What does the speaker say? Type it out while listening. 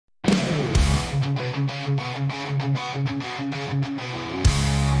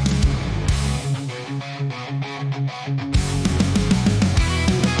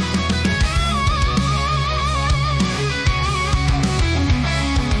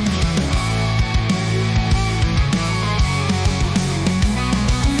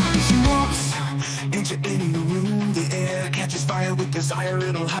swear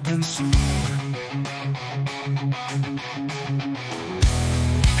it'll happen soon.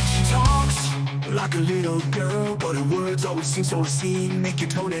 She talks like a little girl, but her words always seem so obscene, make your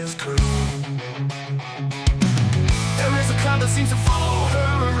toenails curl. There is a cloud that seems to follow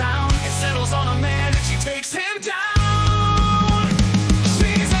her around. It settles on a man and she takes him